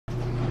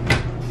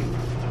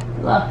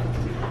Look.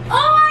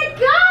 Oh my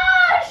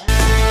gosh!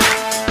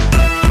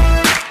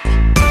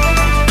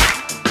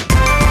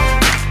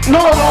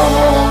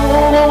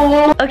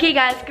 No! Okay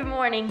guys, good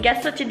morning.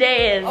 Guess what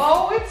today is?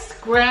 Oh, it's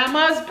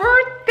Grandma's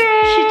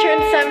birthday! She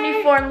turned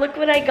 74 and look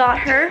what I got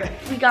her.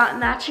 We got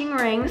matching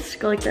rings.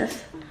 Go like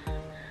this.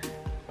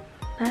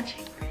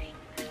 Matching rings.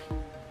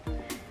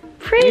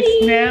 Pretty.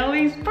 It's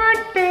Nellie's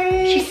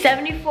birthday! She's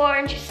 74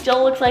 and she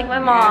still looks like my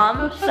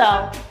mom,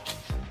 so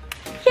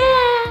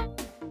yeah.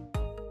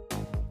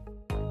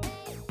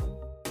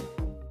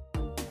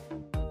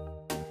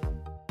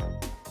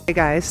 Hey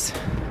guys.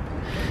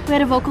 We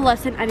had a vocal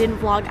lesson. I didn't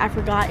vlog. I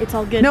forgot. It's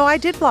all good. No, I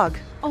did vlog.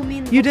 Oh, me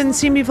and the You vocal didn't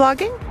see me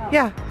vlogging? Oh.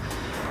 Yeah.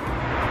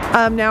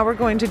 Now we're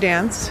going to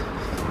dance.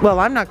 Well,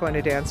 I'm not going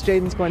to dance.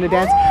 Jayden's going to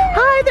dance.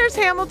 Hi, there's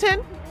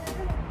Hamilton.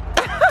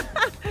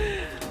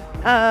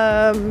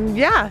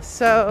 Yeah,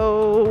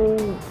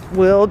 so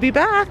we'll be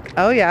back.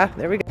 Oh yeah,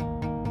 there we go.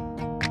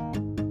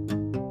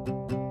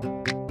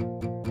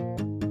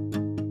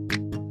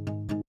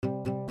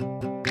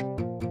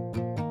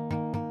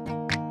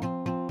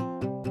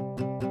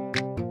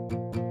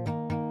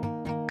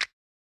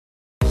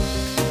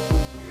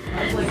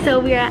 So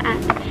we are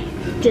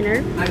at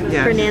dinner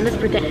for Nana's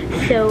birthday.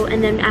 So,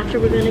 and then after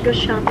we're gonna go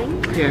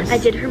shopping. Yes. I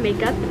did her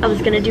makeup. I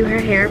was gonna do her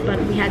hair, but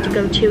we had to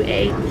go to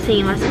a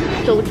singing lesson.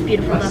 Still looks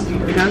beautiful though.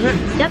 Does it?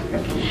 Yep.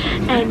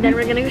 And then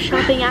we're gonna go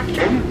shopping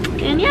after.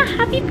 And yeah,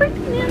 happy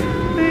birthday,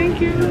 Nana. Thank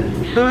you.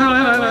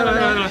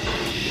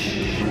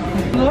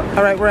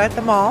 All right, we're at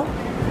the mall.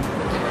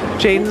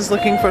 Jayden's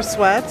looking for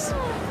sweats.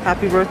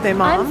 Happy birthday,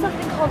 Mom. I'm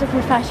something called a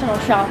professional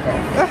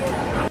shopper.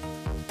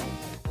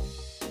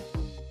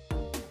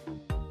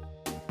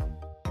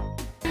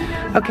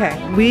 Okay,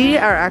 we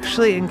are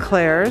actually in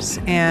Claire's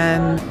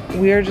and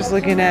we are just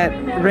looking at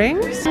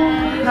rings.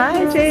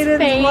 Hi, Jayden's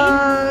Faith.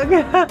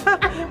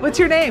 vlog. What's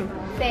your name?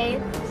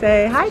 Faith.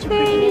 Say hi,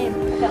 Faith.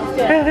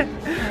 Hey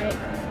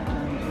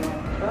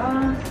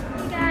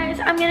guys,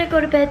 I'm gonna go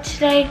to bed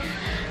today.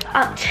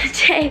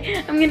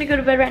 I'm gonna go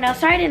to bed right now.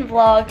 Sorry I didn't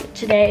vlog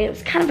today. It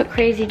was kind of a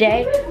crazy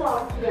day.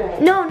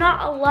 No,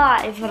 not a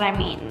lot is what I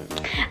mean.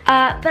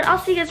 But I'll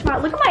see you guys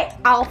tomorrow. Look at my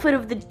outfit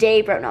of the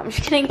day, bro. No, I'm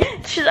just kidding.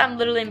 It's just, I'm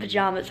literally in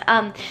pajamas.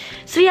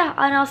 So yeah,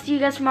 and I'll see you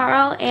guys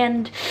tomorrow.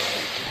 And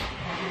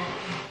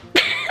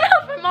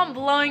my mom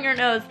blowing her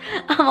nose.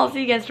 I'll see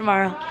you guys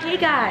tomorrow. Hey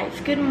guys,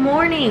 good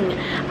morning.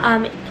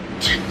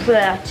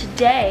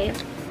 Today,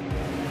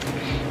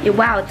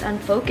 wow, it's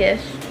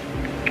unfocused.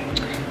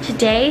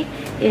 Today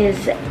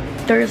is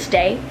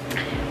Thursday.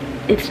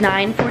 It's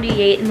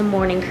 9:48 in the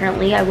morning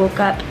currently. I woke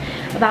up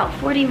about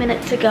 40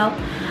 minutes ago.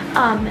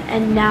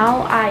 And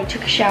now I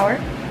took a shower,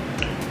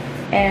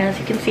 as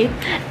you can see.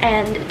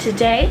 And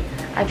today,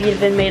 I've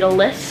even made a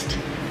list.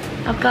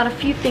 I've got a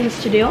few things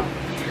to do.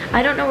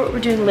 I don't know what we're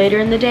doing later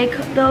in the day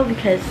though,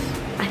 because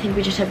I think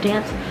we just have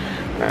dance.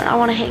 I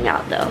want to hang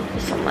out though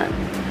with someone.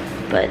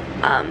 But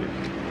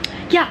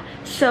yeah,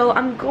 so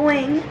I'm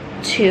going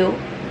to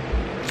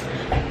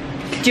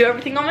do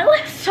everything on my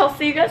list. I'll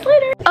see you guys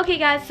later. Okay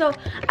guys, so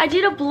I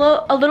did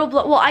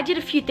well, I did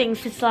a few things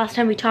since the last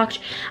time we talked.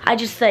 I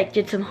just like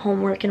did some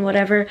homework and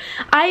whatever.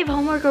 I have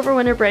homework over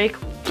winter break.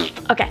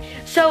 Okay,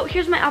 so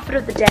here's my outfit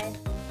of the day.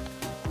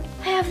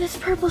 I have this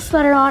purple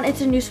sweater on. It's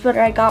a new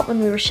sweater I got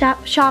when we were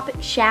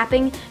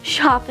shopping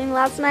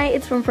last night.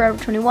 It's from Forever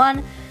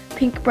 21.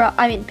 Pink.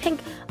 I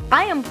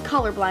am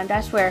colorblind, I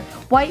swear.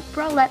 White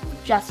bralette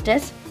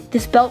Justice.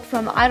 This belt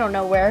from I don't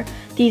know where.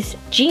 These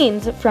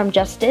jeans from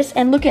Justice.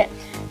 And look at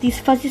these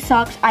fuzzy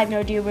socks. I have no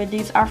idea where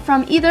these are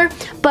from either,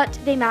 but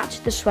they match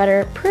the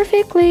sweater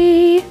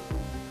perfectly.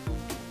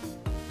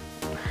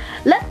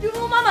 Let's do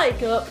all my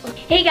makeup.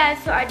 Hey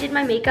guys, so I did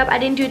my makeup. I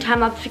didn't do a time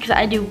lapse because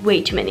I do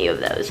way too many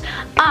of those.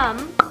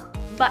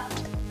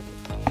 But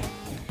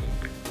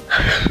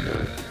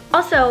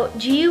also,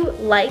 do you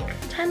like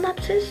time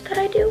lapses that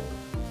I do?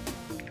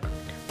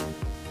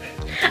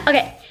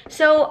 Okay,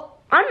 so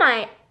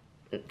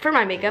for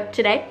my makeup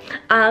today,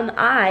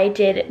 I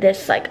did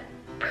this like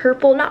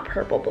purple, not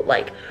purple, but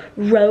like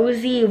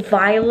rosy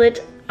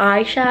violet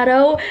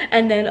eyeshadow,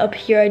 and then up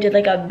here I did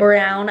like a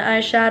brown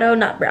eyeshadow,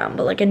 not brown,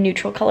 but like a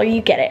neutral color,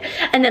 you get it.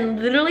 And then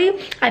literally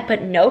I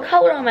put no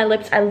color on my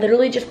lips. I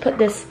literally just put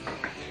this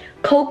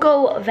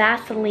Cocoa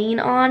Vaseline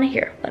on.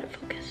 Here, let it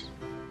focus.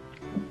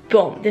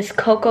 Boom, this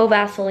Cocoa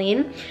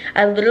Vaseline.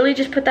 I literally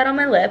just put that on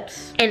my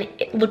lips, and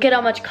look at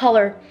how much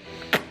color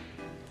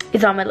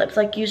is on my lips.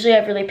 Like usually I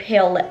have really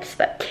pale lips,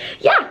 but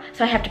yeah,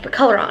 so I have to put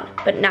color on,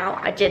 but now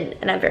I didn't,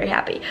 and I'm very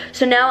happy.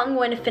 So now I'm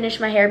going to finish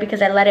my hair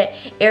because I let it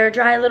air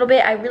dry a little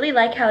bit. I really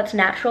like how it's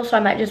natural, so I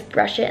might just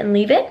brush it and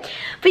leave it.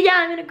 But yeah,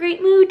 I'm in a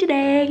great mood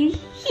today.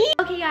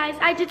 Okay guys,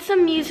 I did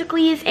some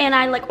Musical.lys and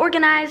I like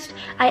organized,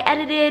 I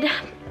edited,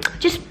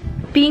 just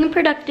being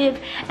productive,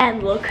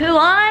 and look who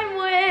I'm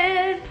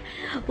with.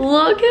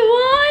 Look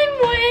who I'm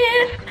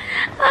with.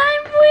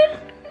 I'm with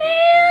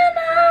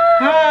Nana.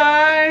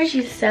 Hi.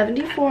 She's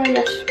 74,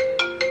 yes.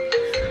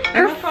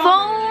 Her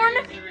phone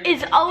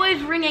is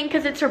always ringing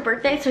because it's her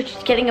birthday, so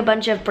she's getting a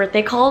bunch of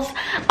birthday calls.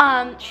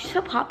 She's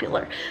so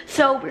popular.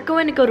 So we're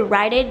going to go to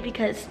Rite Aid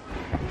because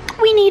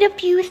we need a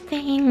few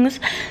things.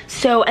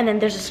 So, and then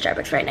there's a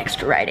Starbucks right next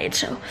to Rite Aid,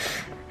 so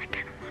I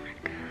kind of want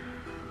to go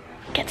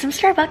get some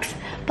Starbucks.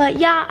 But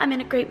yeah, I'm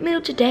in a great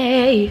mood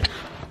today.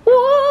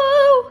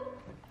 Woo!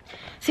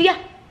 So yeah,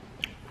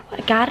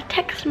 I got a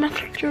text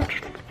message.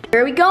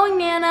 Where are we going,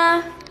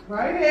 Nana?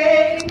 Rite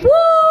Aid.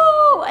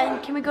 Woo!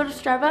 And can we go to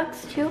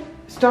Starbucks too?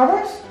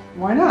 Starbucks?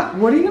 Why not?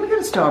 What are you gonna get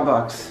at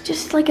Starbucks?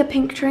 Just like a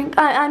pink drink.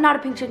 Not a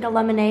pink drink, a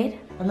lemonade.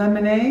 A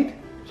lemonade?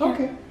 Yeah.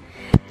 Okay.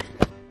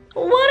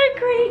 What a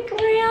great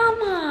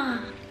grandma.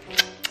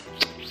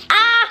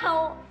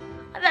 Ow!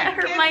 That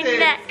hurt my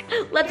neck.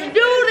 Let's do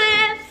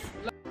this.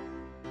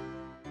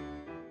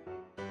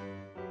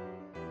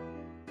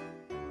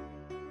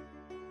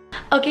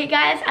 Okay,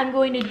 guys, I'm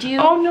going to do.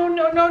 Oh no.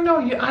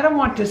 I don't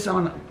want this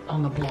on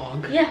the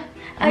blog. Yeah,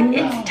 No.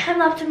 it's time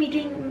lapse of me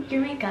doing your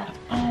makeup.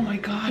 Oh my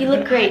God. You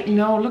look great.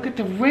 No, look at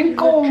the You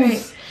wrinkles. look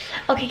great.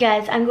 Okay,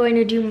 guys, I'm going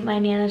to do my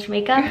Nana's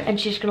makeup, and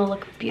she's gonna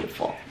look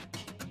beautiful.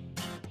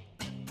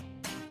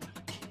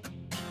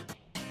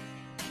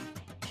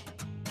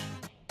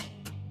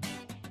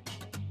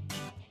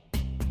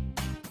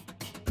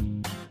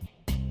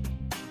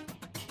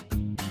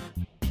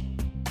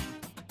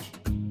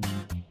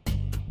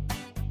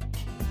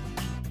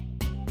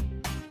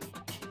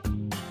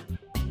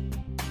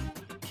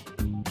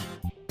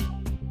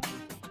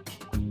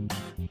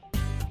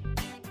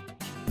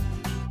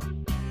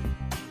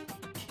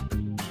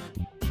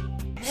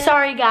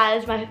 Sorry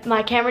guys,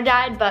 my camera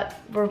died, but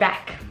we're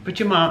back. But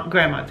your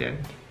grandma did.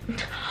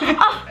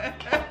 Oh.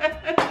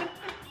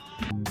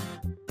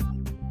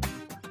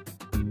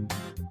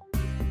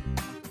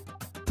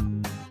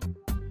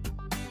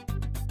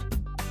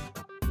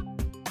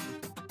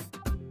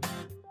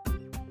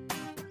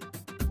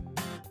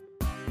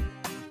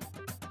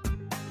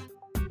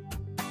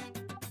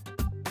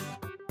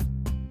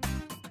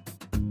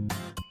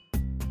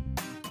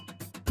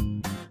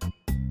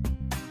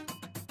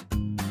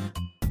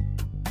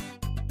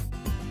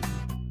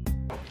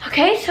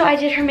 Okay, so I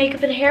did her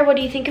makeup and hair. What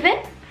do you think of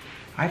it?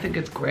 I think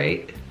it's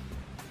great.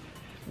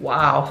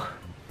 Wow.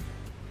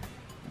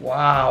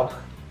 Wow.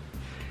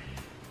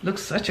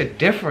 Looks such a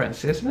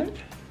difference, isn't it?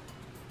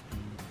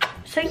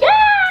 So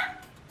yeah,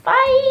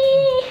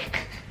 bye.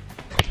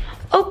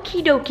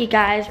 Okie dokie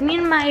guys, me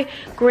and my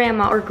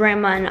grandma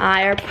and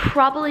I are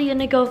probably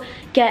gonna go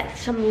get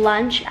some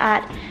lunch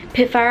at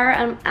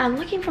Pitfire. I'm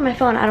looking for my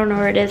phone, I don't know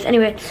where it is.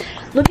 Anyway,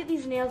 look at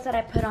these nails that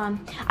I put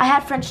on. I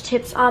had French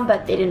tips on,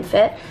 but they didn't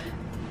fit.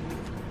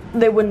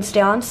 They wouldn't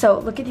stay on, so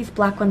look at these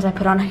black ones I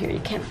put on here. You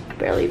can't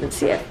barely even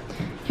see it.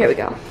 Here we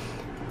go.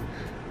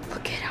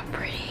 Look at how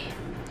pretty.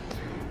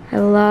 I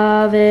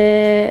love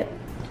it.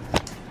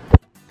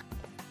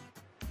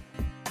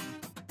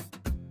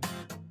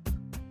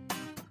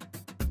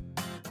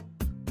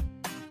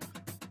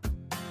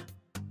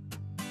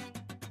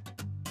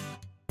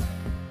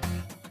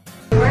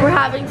 We're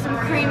having some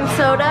cream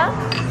soda.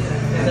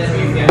 Did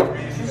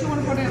you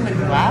want to put it in the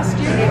glass,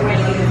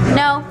 Judy?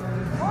 No.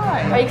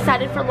 Why? Are you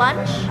excited for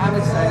lunch? I'm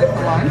excited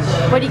for lunch.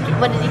 What did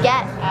you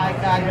get? I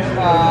got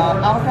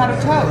avocado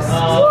toast.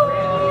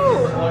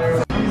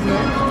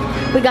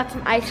 Woo! We got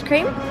some ice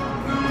cream.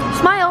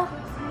 Smile.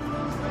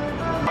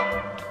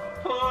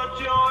 Put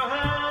your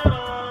hand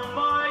on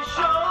my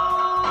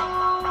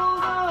shoulder.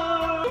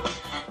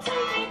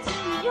 Take me to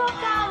your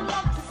town,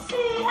 love to see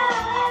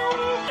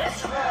it. Guess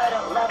what? I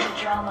don't love the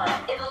drama.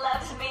 It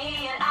loves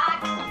me and I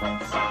can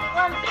see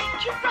one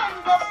picture from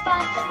the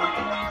back of my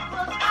hand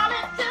was all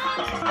it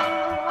took.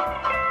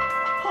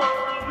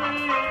 Hold me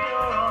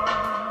yours.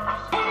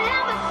 And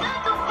never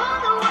settle for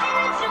the way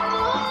that you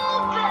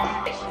move,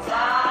 baby.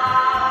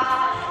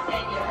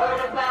 And you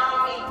heard about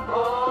me,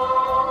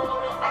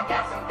 oh, I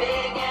got some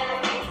big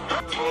enemies.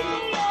 Take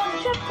me on a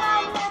trip,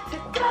 I'd like to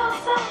go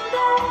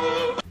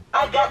someday. I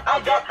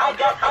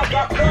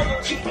got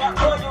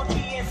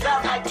loyalty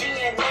inside my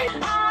DNA.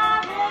 I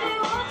really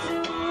want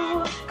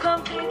to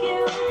come to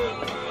you.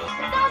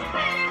 Those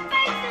pretty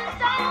faces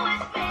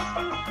always make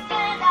me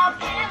stand out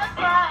in the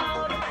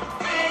crowd.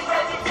 Big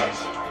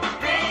reputation,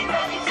 big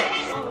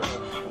reputation.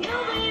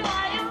 You'll be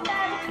my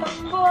American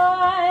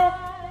boy.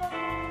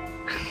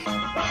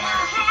 When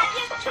I had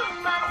you to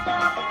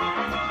myself, I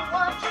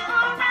want you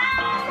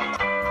around.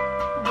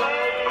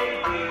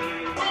 Baby,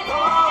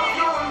 oh,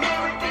 you and me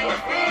would be a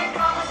big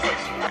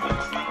conversation.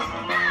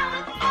 Now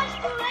it's much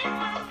too late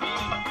for me.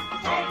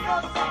 Take a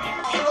second,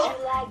 hit you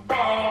like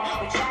bang.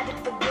 We tried to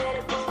forget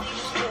it, but we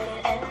just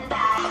couldn't end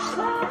that.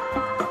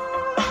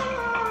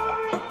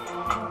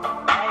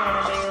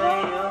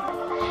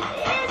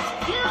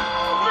 It's you,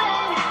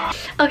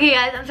 baby. Okay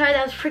guys, I'm sorry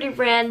that was pretty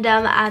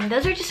random.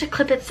 Those are just a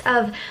clippets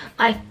of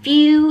a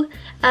few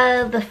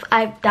of the,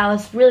 that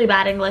was really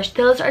bad English.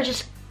 Those are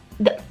just,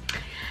 that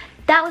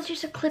was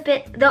just a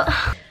clippet,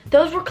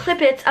 those were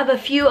clippets of a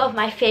few of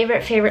my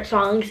favorite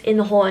songs in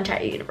the whole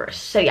entire universe.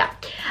 So yeah,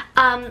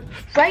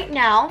 right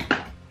now,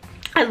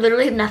 I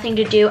literally have nothing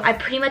to do. I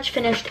pretty much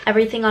finished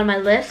everything on my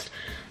list.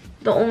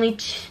 the only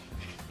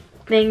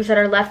things that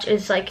are left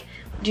is like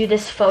do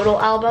this photo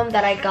album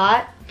that I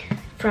got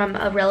from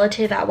a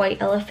relative at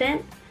White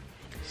Elephant.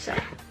 So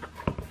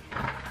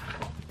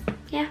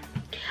yeah.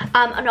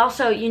 And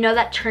also, you know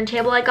that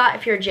turntable I got?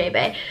 If you're a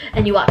J-Bay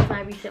and you watched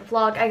my recent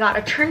vlog, I got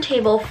a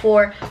turntable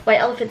for White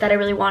Elephant that I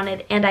really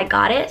wanted, and I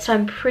got it. So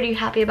I'm pretty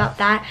happy about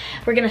that.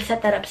 We're gonna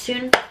set that up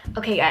soon.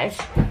 Okay, guys.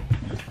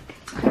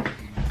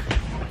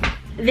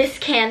 This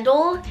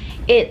candle,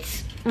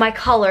 it's my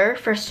color,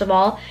 first of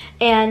all,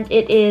 and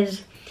it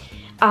is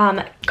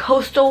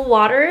Coastal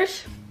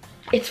Waters.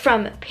 It's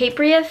from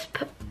Papyrus,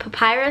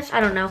 I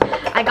don't know.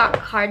 I got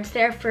cards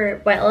there for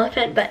White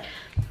Elephant, but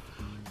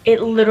it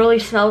literally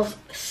smells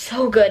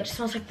so good. It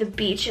smells like the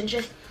beach,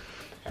 and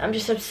I'm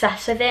just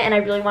obsessed with it, and I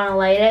really want to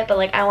light it, but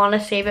like I want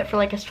to save it for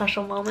like a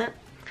special moment.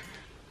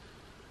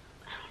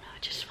 I don't know,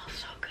 it just smells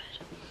so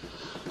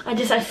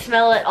good. I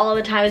smell it all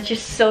the time. It's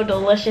just so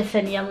delicious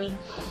and yummy.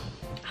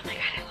 Oh my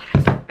god, I love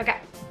it. Okay.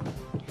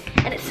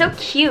 And it's so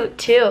cute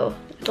too.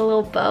 The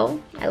little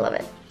bow. I love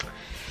it.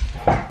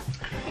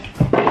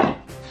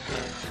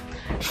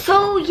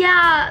 So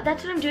yeah,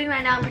 that's what I'm doing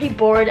right now. I'm pretty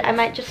bored. I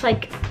might just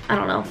like, I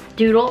don't know,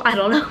 doodle. I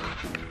don't know.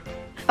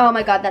 Oh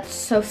my god, that's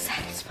so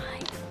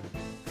satisfying.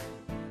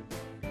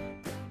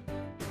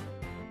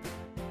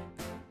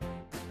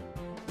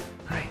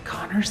 All right,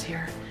 Connor's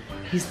here.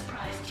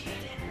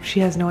 She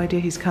has no idea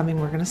he's coming.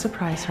 We're gonna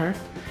surprise her.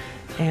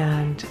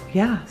 And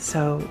yeah,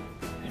 so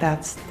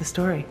that's the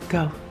story.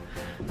 Go.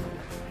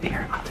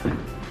 Here, I'll do it.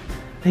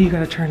 Now you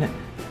gotta turn it.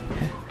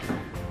 Okay.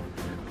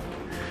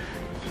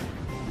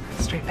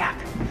 Straight back.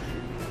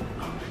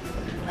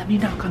 Let me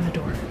knock on the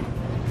door.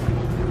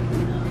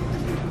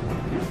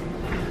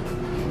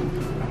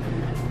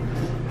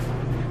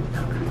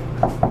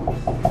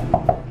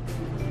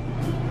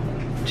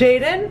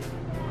 Jayden,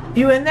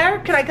 you in there?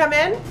 Can I come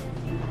in?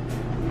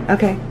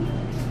 Okay,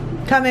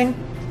 coming.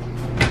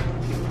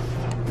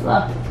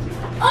 Look.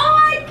 Oh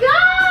my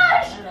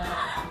gosh!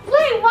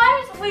 Wait,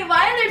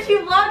 why are there two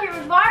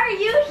vloggers? Why are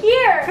you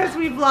here? Because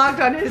we vlogged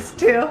on his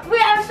too.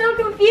 Wait, I'm so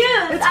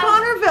confused. It's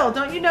Connorville,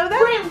 don't you know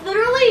that? Wait,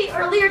 literally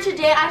earlier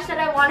today I said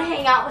I want to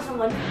hang out with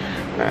someone.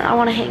 I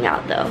want to hang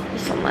out though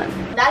with someone.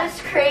 That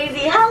is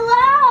crazy.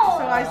 Hello!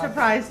 So I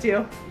surprised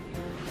you.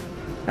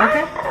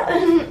 Okay.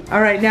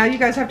 All right, now you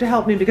guys have to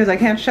help me because I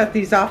can't shut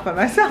these off by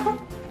myself.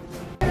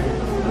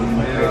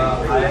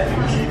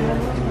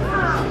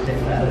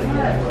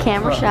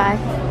 Camera shy.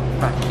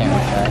 Not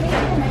camera shy.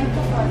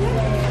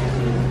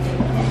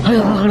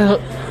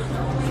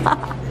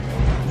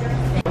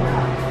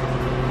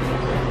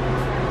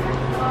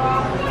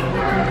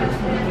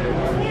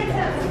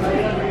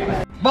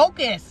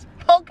 Focus!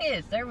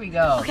 Focus! There we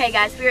go. Okay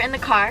guys, we're in the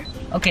car.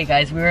 Okay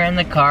guys, we were in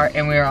the car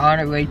and we are on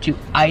our way to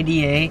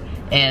IDA,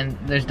 and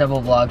there's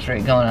double vlogs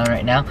going on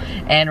right now.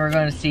 And we're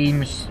going to see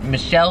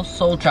Michelle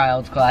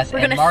Soulchild's class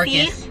and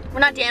Marcus. See? We're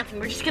not dancing,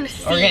 we're just gonna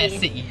see. We're gonna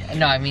see.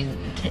 No, I mean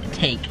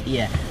take,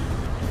 yeah.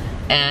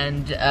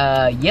 And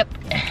yep.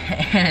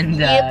 And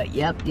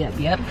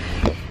yep.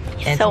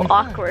 And so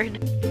awkward.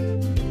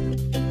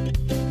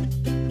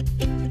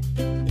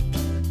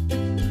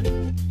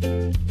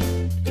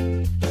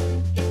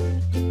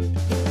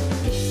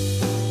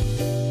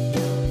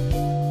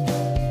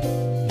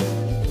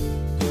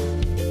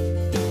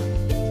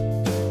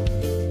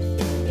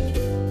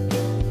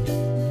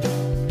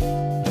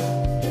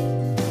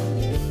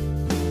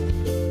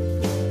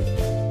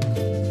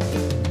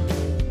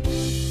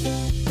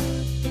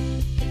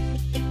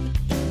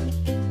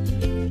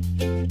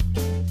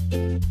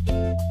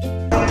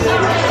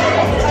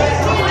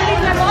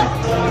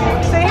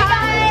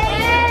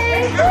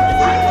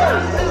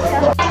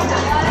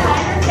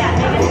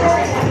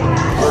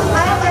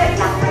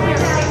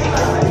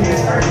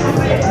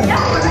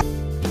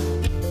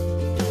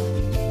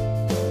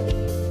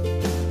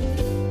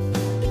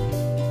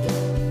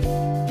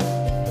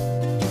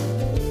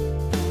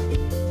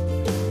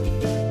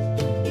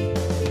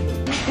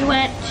 We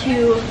went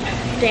to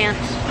dance.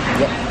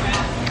 Yep.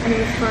 And it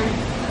was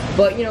fun.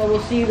 But you know,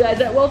 we'll see you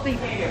guys at Wealthy.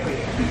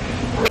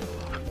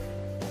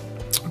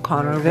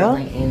 Connorville.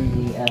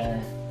 In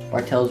the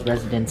Bartels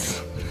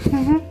residence.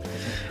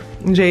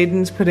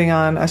 Jayden's putting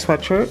on a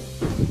sweatshirt.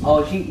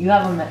 Oh, you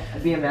have a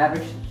Be a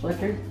Maverick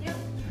sweatshirt? Yep.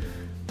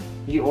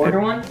 Did you order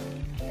one?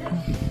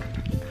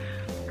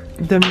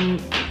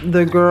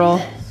 The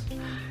girl.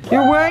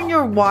 You're wearing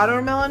your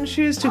watermelon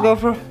shoes to go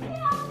for.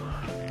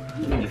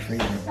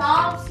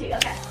 Okay.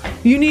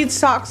 You need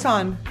socks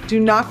on. Do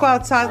not go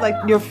outside,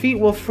 like your feet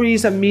will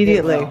freeze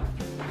immediately.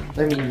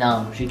 They're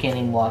numb. She can't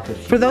even walk.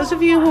 For those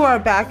of you who are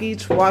back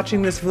each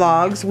watching this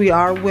vlogs, we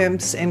are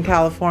wimps in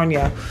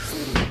California.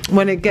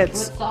 When it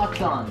gets Put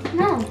socks on.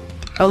 No.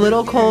 a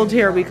little cold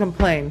here, we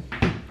complain.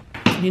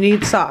 You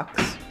need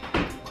socks.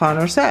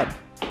 Connor said.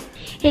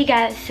 Hey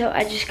guys, so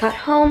I just got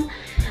home.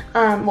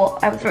 Well,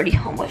 I was already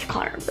home with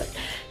Connor, but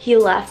he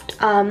left.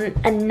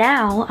 And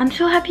now I'm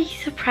so happy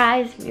he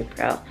surprised me,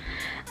 bro.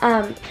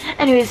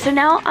 Anyways, so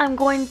now I'm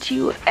going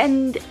to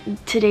end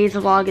today's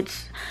vlog.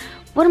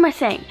 What am I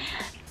saying?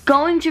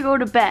 going to go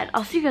to bed.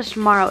 I'll see you guys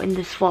tomorrow in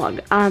this vlog.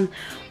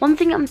 One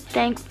thing I'm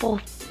thankful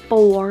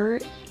for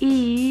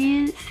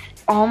is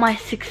all my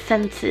 6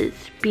 senses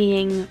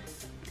being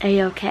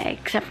a-okay,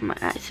 except for my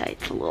eyesight.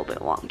 It's a little bit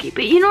wonky,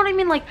 but you know what I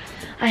mean? Like,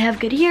 I have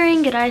good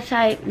hearing, good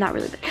eyesight, not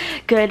really, but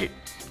good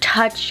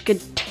touch,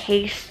 good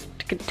taste,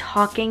 good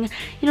talking,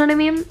 you know what I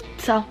mean?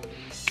 So,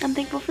 I'm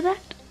thankful for that,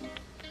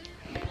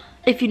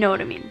 if you know what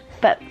I mean.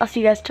 But I'll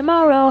see you guys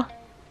tomorrow.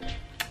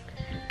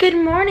 Good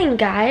morning,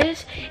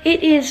 guys.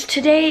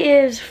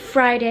 Today is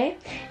Friday.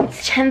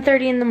 It's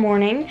 10:30 in the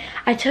morning.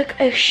 I took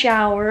a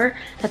shower.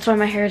 That's why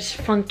my hair is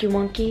funky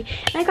wonky.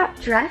 And I got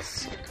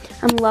dressed.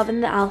 I'm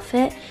loving the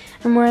outfit.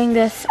 I'm wearing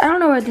this, I don't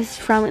know where this is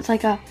from. It's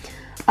like a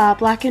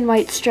black and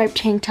white striped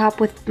tank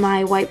top with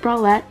my white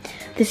bralette,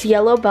 this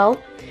yellow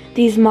belt,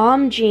 these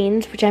mom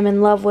jeans, which I'm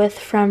in love with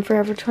from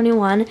Forever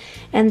 21,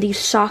 and these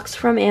socks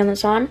from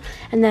Amazon.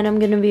 And then I'm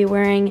gonna be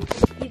wearing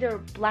either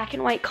black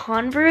and white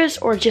Converse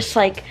or just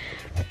like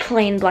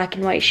plain black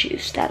and white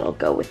shoes. That'll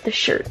go with the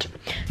shirt.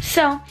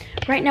 So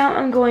right now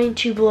I'm going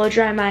to blow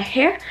dry my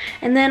hair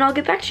and then I'll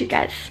get back to you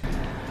guys.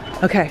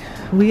 Okay,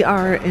 we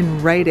are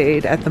in Rite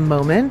Aid at the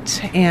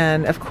moment,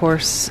 and of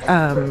course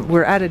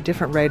we're at a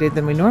different Rite Aid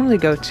than we normally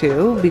go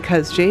to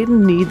because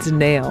Jayden needs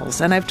nails.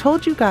 And I've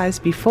told you guys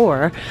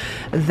before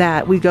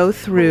that we go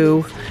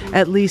through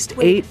at least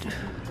 8,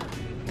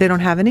 they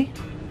don't have any?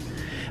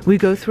 We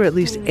go through at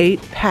least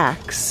 8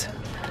 packs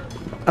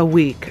a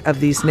week of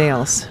these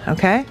nails,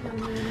 okay?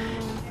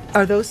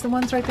 Are those the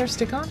ones right there,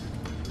 stick on?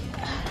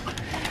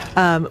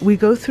 We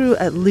go through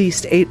at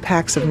least 8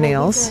 packs of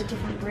nails.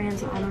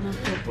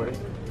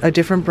 A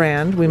different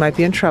brand, we might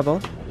be in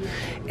trouble.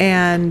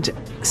 And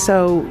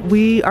so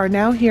we are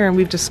now here and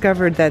we've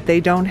discovered that they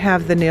don't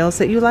have the nails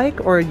that you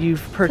like, or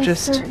you've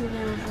purchased.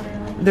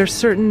 There's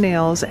certain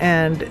nails,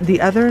 and the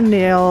other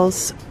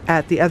nails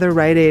at the other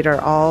Rite Aid are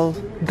all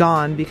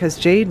gone because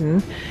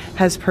Jayden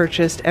has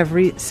purchased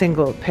every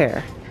single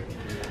pair.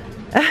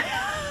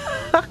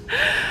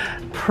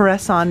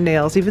 Press-on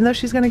nails, even though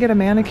she's gonna get a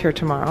manicure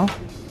tomorrow,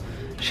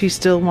 she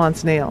still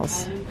wants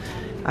nails.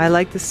 I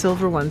like the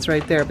silver ones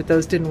right there, but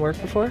those didn't work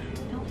before?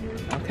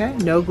 Okay,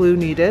 no glue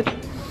needed.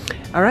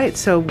 All right,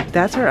 so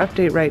that's our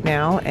update right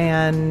now,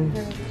 and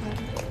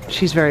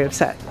she's very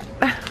upset.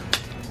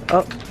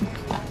 Oh,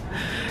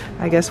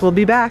 I guess we'll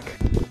be back.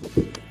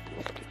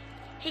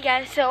 Hey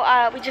guys, so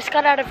we just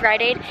got out of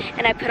Rite Aid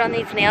and I put on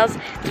these nails.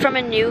 It's from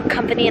a new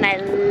company and I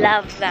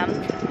love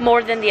them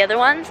more than the other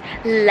ones.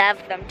 Love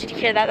them. Did you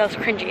hear that? That was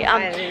cringy.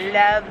 I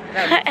love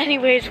them.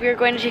 Anyways, we are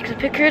going to take some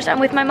pictures. I'm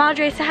with my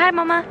Madre. Say hi,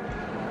 Mama.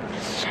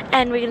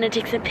 And we're gonna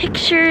take some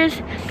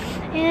pictures,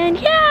 and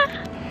yeah.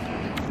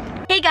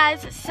 Hey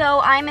guys,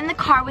 so I'm in the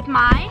car with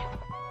my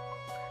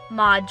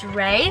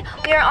Madre.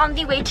 We are on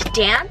the way to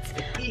dance.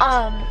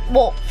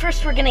 Well,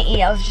 first we're gonna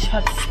eat. I was just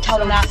about to tell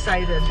them that.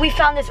 Excited. We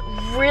found this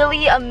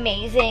really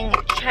amazing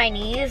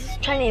Chinese,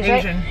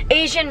 Asian. right?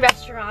 Asian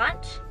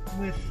restaurant.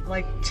 With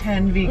like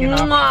 10 vegan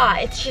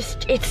options.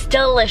 It's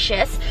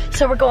delicious.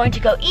 So we're going to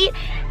go eat,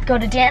 go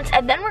to dance,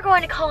 and then we're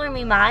going to Color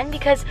Me Mine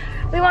because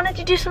we wanted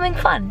to do something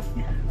fun.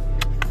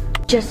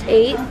 Just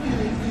ate.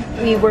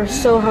 We were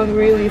so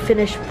hungry. We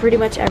finished pretty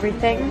much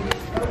everything.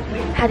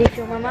 How do you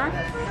feel, Mama?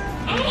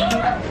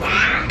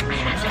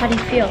 How do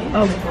you feel?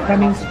 Oh, that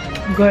means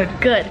good.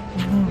 Good.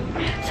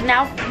 So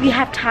now we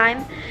have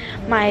time.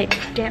 My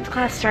dance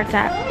class starts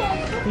at,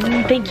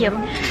 thank you.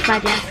 My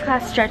dance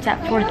class starts at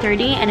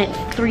 4:30 and it's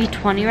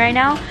 3:20 right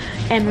now.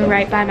 And we're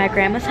right by my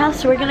grandma's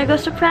house, so we're gonna go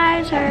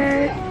surprise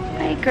her.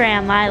 My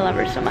grandma, I love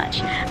her so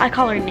much. I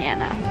call her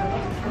Nana.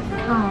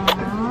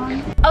 Aww.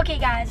 Okay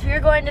guys, we are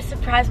going to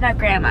surprise my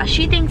grandma.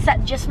 She thinks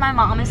that just my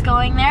mom is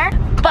going there,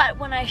 but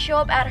when I show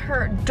up at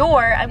her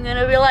door, I'm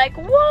gonna be like,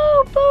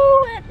 whoa,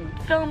 boo,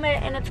 and film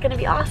it, and it's gonna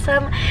be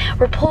awesome.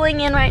 We're pulling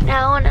in right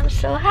now, and I'm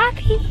so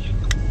happy.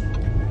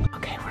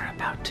 Okay, we're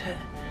about to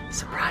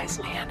surprise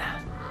Nana.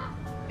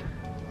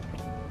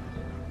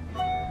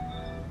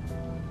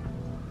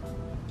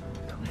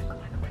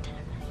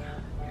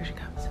 Here she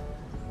comes.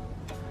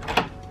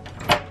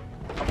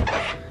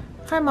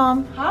 Hi,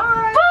 Mom.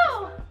 Hi.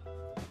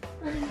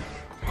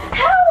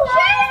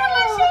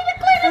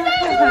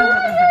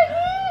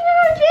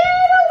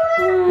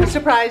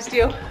 Surprised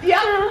you.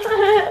 Yeah.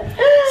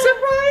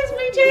 Surprise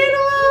me,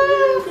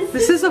 Jayden.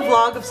 This is a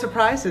vlog of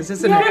surprises,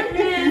 isn't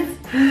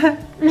it?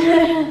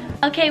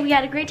 Okay, we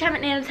had a great time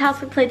at Nana's house.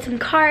 We played some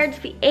cards,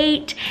 we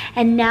ate,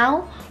 and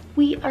now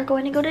we are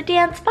going to go to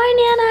dance. Bye,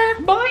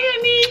 Nana. Bye,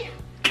 Annie.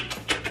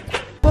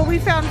 Well, we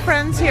found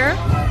friends here.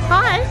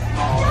 Hi.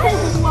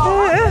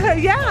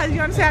 Yeah, you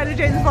want to say hi to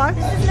Jayden's vlog?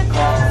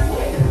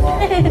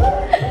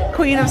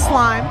 Queen of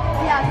slime.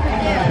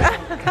 Yeah,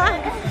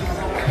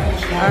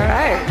 All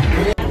right.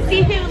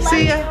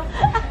 See ya.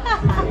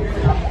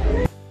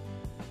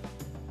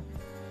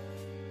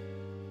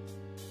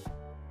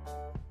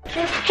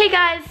 Hey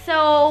guys,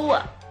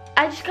 so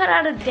I just got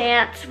out of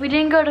dance. We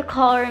didn't go to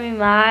Color Me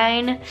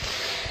Mine.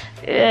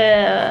 We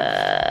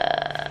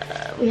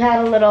had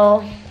a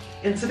little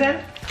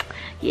incident.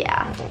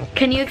 Yeah.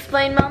 Can you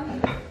explain,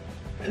 Mom?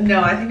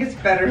 No, I think it's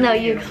better. No, for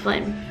you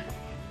explain.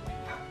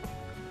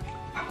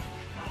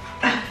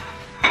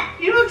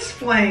 You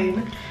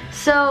explain.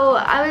 So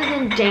I was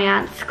in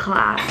dance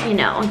class, you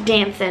know,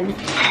 dancing,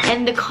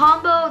 and the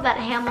combo that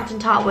Hamilton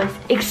taught was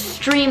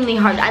extremely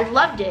hard. I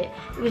loved it.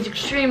 It was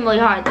extremely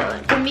hard though,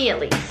 for me at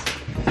least.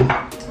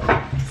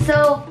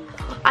 So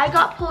I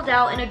got pulled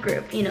out in a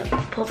group, you know,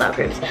 pulled out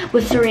groups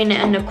with Serena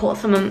and Nicole,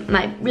 some of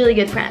my really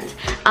good friends.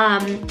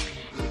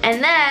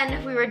 And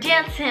then we were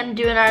dancing,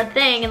 doing our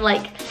thing, and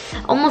like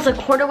almost a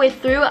quarter way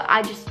through,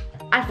 I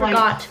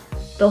forgot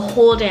the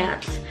whole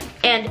dance.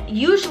 And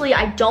usually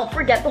I don't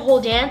forget the whole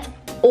dance,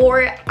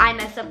 or I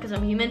mess up because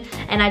I'm human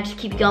and I just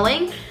keep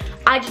going.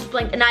 I just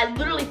blinked and I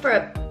literally for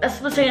a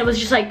split second was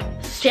just like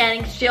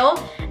standing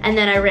still, and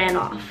then I ran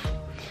off.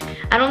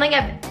 I don't think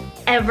I've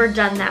ever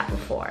done that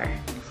before,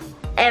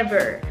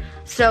 ever.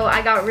 So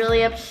I got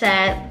really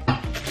upset.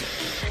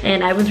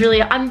 And I'm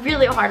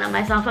really hard on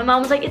myself. My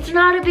mom was like, it's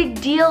not a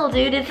big deal,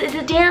 dude. It's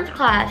a dance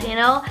class, you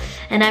know?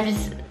 And I'm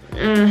just,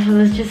 it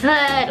was just,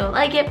 I don't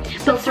like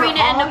it. So Serena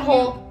and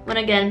Nicole, when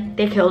again,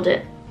 they killed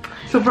it.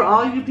 So for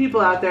all you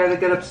people out there that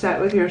get upset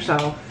with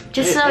yourself,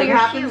 just know you're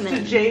human. It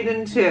happens to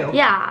Jayden too.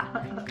 Yeah.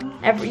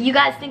 You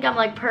guys think I'm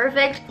like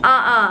perfect?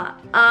 That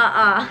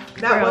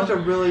was a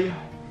really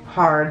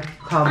hard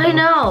combo. I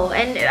know,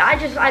 and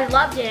I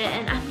loved it,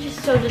 and I'm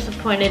just so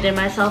disappointed in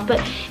myself.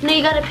 But you know,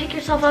 you gotta pick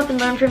yourself up and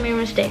learn from your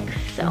mistakes.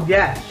 So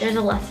yes, there's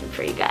a lesson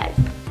for you guys.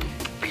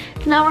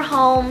 So now we're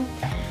home,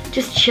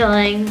 just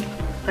chilling.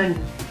 And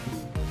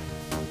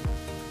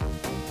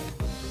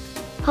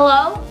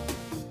hello?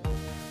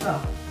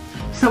 oh,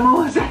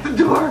 someone was at the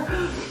door.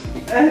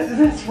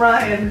 That's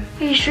Ryan.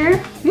 Are you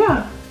sure?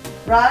 Yeah.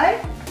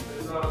 Ryan?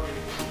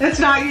 It's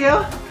not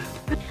you.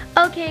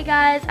 Okay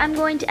guys, I'm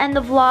going to end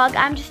the vlog.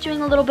 I'm just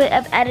doing a little bit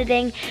of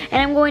editing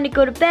and I'm going to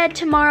go to bed.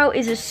 Tomorrow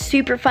is a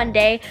super fun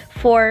day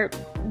for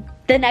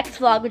the next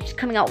vlog, which is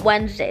coming out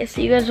Wednesday.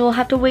 So you guys will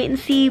have to wait and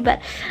see,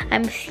 but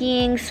I'm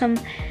seeing some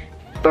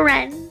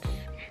friends,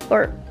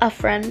 or a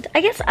friend.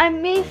 I guess I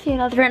may see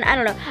another friend, I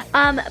don't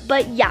know.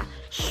 But yeah,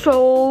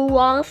 so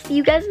I'll see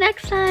you guys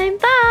next time.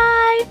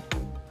 Bye!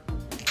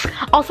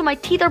 Also, my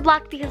teeth are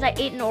black because I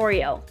ate an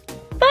Oreo.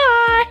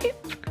 Bye!